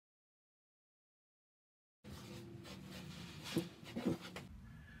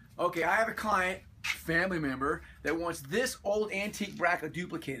Okay, I have a client, family member, that wants this old antique bracket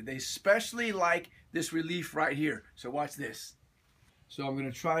duplicated. They especially like this relief right here. So watch this. So I'm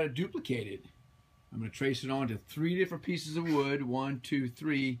going to try to duplicate it. I'm going to trace it onto 3 different pieces of wood, 1, 2,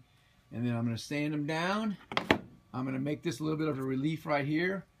 3, and then I'm going to sand them down. I'm going to make this a little bit of a relief right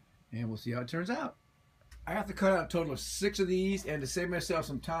here, and we'll see how it turns out. I have to cut out a total of 6 of these, and to save myself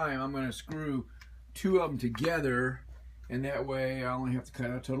some time, I'm going to screw 2 of them together, and that way I only have to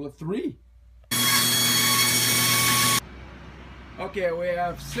cut out a total of 3. Okay, we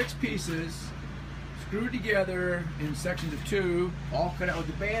have 6 pieces screwed together in sections of 2, all cut out with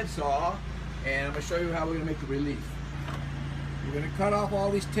the bandsaw, and I'm going to show you how we're going to make the relief. We're going to cut off all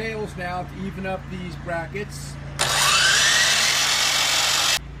these tails now to even up these brackets.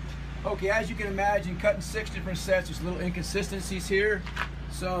 Okay, as you can imagine, cutting 6 different sets, there's little inconsistencies here.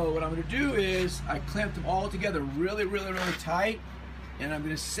 So what I'm going to do is I clamped them all together really tight, and I'm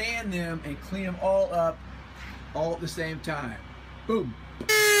going to sand them and clean them all up all at the same time. Boom.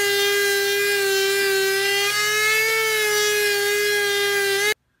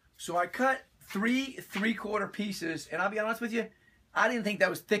 So I cut 3 3/4 pieces, and I'll be honest with you, I didn't think that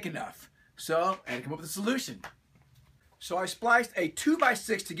was thick enough. So I had to come up with a solution. So I spliced a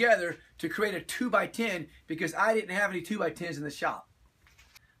 2x6 together to create a 2x10 because I didn't have any 2x10s in the shop.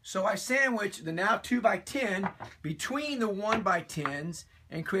 So I sandwiched the now 2x10 between the 1x10s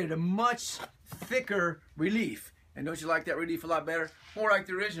and created a much thicker relief. And don't you like that relief a lot better? More like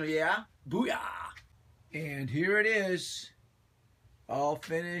the original, yeah? Booyah! And here it is, all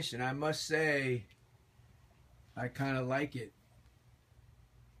finished, and I must say, I kind of like it.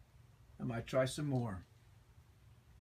 I might try some more.